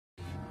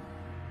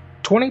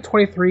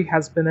2023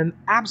 has been an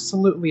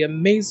absolutely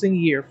amazing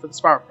year for the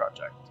Spiral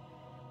Project.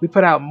 We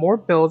put out more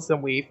builds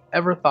than we've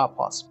ever thought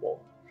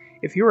possible.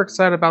 If you were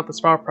excited about the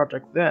Spiral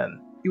Project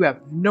then, you have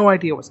no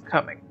idea what's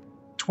coming.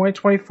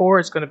 2024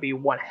 is going to be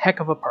one heck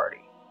of a party.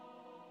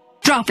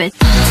 Drop it!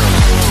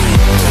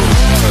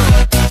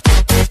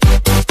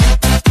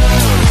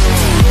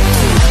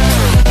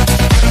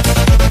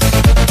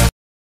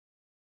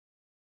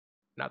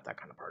 Not that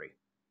kind of party.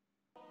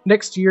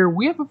 Next year,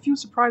 we have a few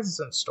surprises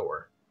in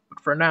store.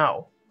 But for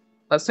now,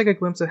 let's take a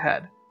glimpse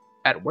ahead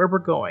at where we're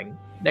going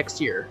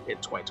next year in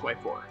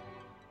 2024.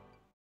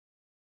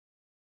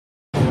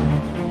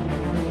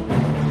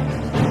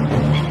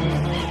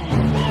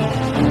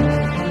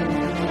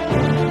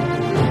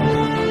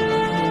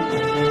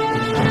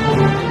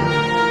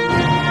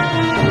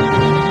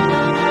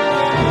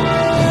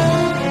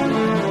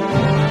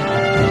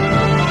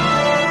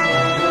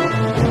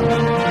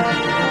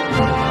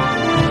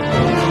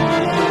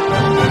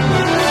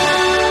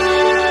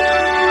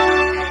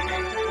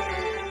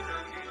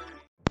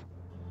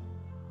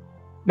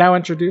 Now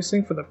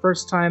introducing for the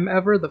first time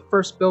ever, the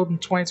first build in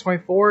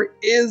 2024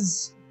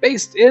 is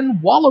based in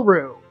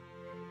Wallaroo.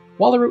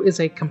 Wallaroo is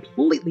a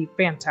completely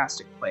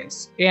fantastic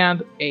place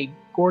and a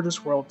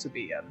gorgeous world to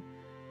be in.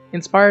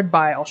 Inspired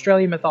by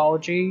Australian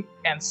mythology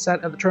and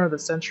set at the turn of the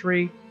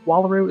century,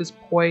 Wallaroo is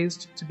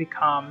poised to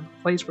become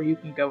a place where you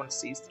can go and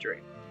seize the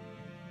dream.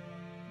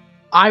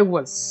 I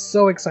was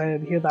so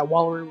excited to hear that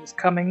Wallaroo was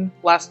coming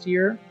last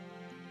year.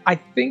 I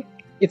think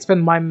it's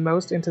been my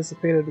most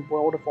anticipated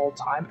world of all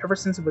time ever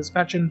since it was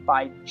mentioned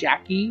by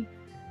Jackie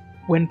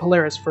when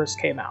Polaris first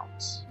came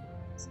out.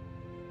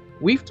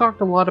 We've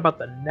talked a lot about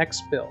the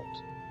next build.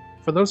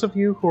 For those of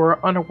you who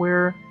are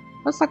unaware,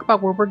 let's talk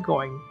about where we're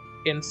going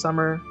in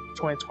summer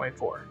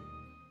 2024.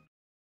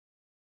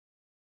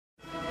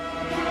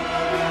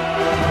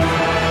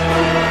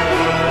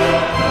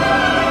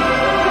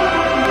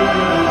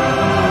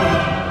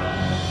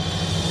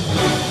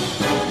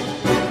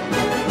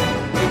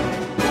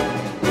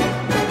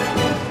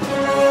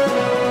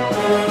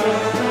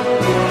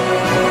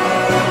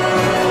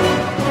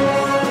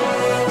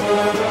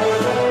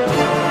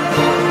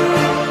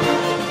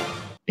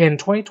 In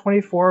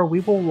 2024, we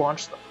will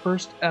launch the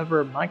first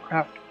ever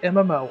Minecraft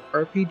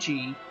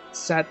MMORPG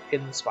set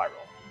in the Spiral.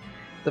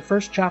 The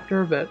first chapter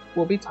of it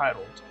will be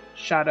titled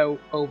Shadow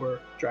over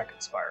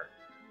Dragonspire.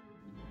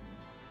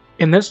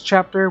 In this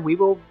chapter, we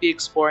will be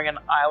exploring an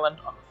island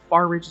on the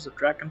far reaches of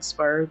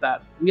Dragonspire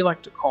that we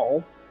like to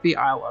call the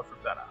Isle of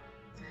Ravenna.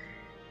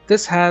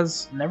 This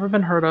has never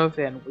been heard of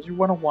in Wizard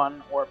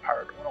 101 or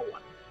Pirate 101,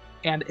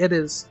 and it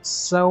is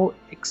so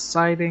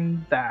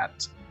exciting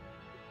that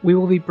we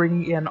will be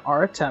bringing in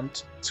our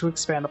attempt to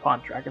expand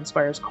upon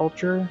Dragonspire's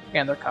culture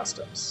and their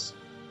customs.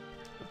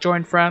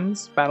 Join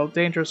friends, battle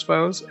dangerous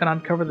foes, and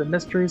uncover the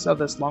mysteries of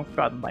this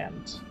long-forgotten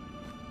land.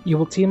 You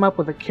will team up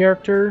with a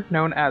character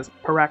known as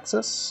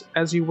Paraxis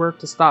as you work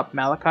to stop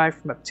Malachi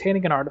from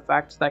obtaining an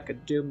artifact that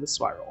could doom the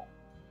Spiral.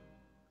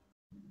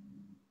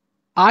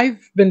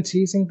 I've been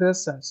teasing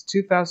this since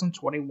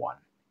 2021,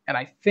 and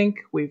I think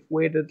we've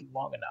waited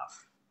long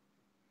enough.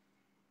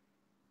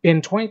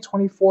 In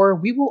 2024,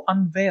 we will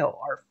unveil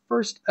our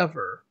first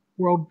ever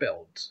world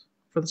build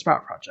for the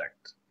Spiral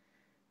Project.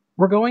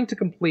 We're going to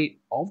complete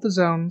all of the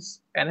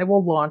zones, and it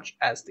will launch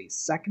as the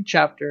second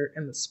chapter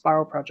in the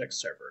Spiral Project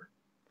server.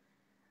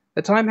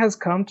 The time has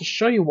come to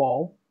show you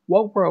all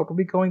what world we'll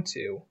be going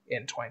to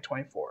in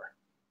 2024.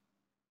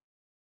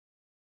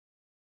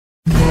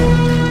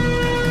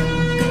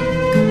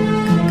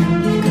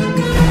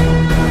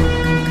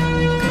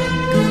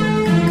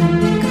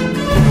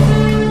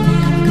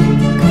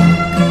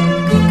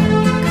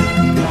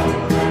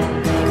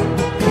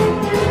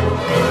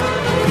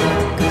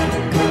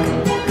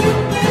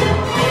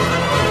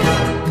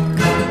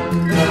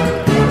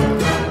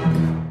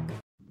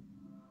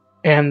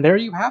 And there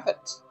you have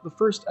it. The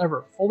first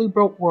ever fully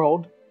built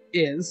world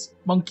is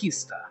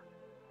Monquista.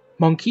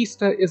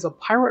 Monquista is a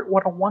Pirate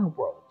 101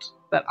 world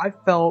that I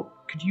felt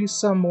could use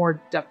some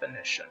more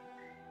definition.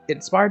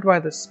 Inspired by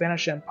the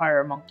Spanish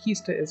Empire,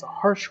 Monquista is a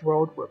harsh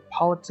world where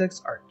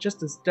politics are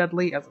just as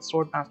deadly as a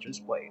swordmaster's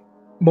blade.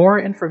 More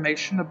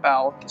information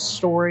about the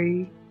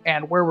story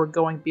and where we're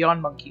going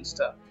beyond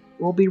Monquista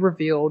will be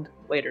revealed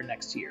later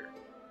next year.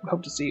 We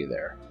hope to see you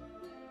there.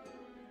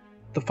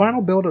 The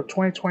final build of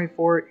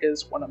 2024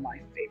 is one of my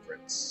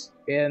favorites.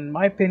 In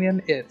my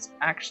opinion, it's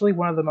actually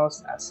one of the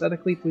most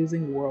aesthetically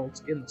pleasing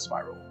worlds in the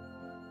Spiral.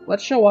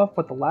 Let's show off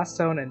what the last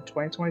zone in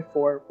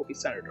 2024 will be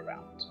centered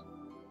around.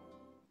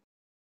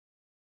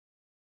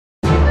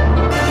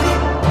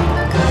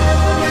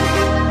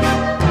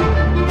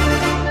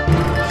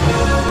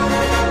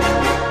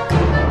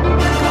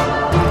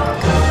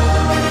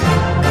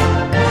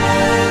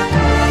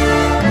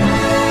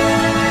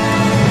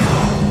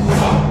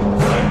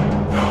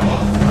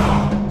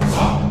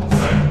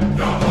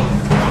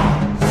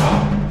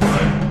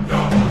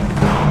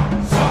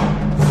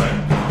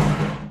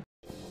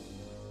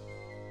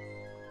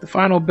 The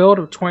final build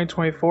of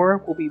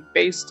 2024 will be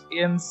based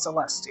in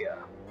Celestia.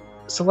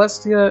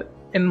 Celestia,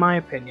 in my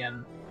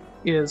opinion,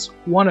 is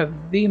one of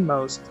the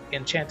most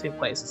enchanting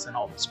places in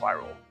all of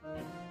Spiral.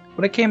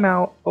 When it came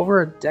out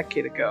over a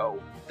decade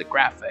ago, the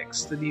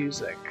graphics, the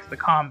music, the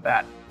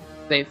combat,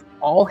 they've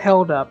all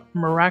held up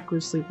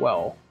miraculously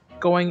well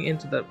going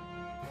into the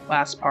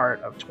last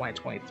part of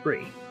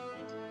 2023.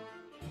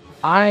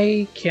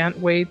 I can't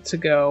wait to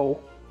go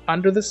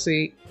under the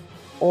sea,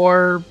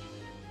 or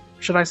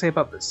should I say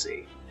above the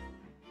sea?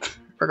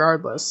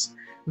 Regardless,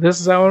 this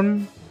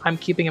zone I'm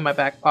keeping in my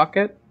back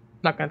pocket.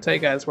 Not going to tell you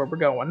guys where we're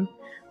going,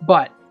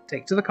 but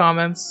take to the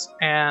comments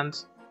and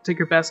take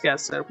your best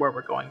guess at where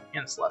we're going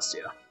in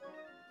Celestia.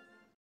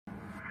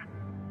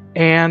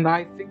 And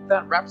I think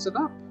that wraps it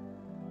up.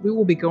 We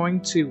will be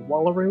going to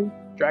Wallaroo,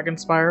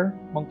 Dragonspire,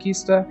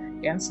 Monquista,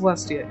 and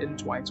Celestia in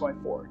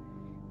 2024.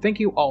 Thank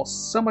you all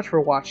so much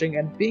for watching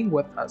and being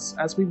with us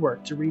as we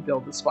work to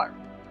rebuild the Spiral.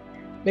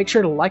 Make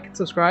sure to like and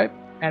subscribe,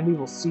 and we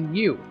will see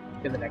you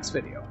in the next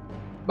video.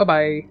 Bye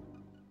bye!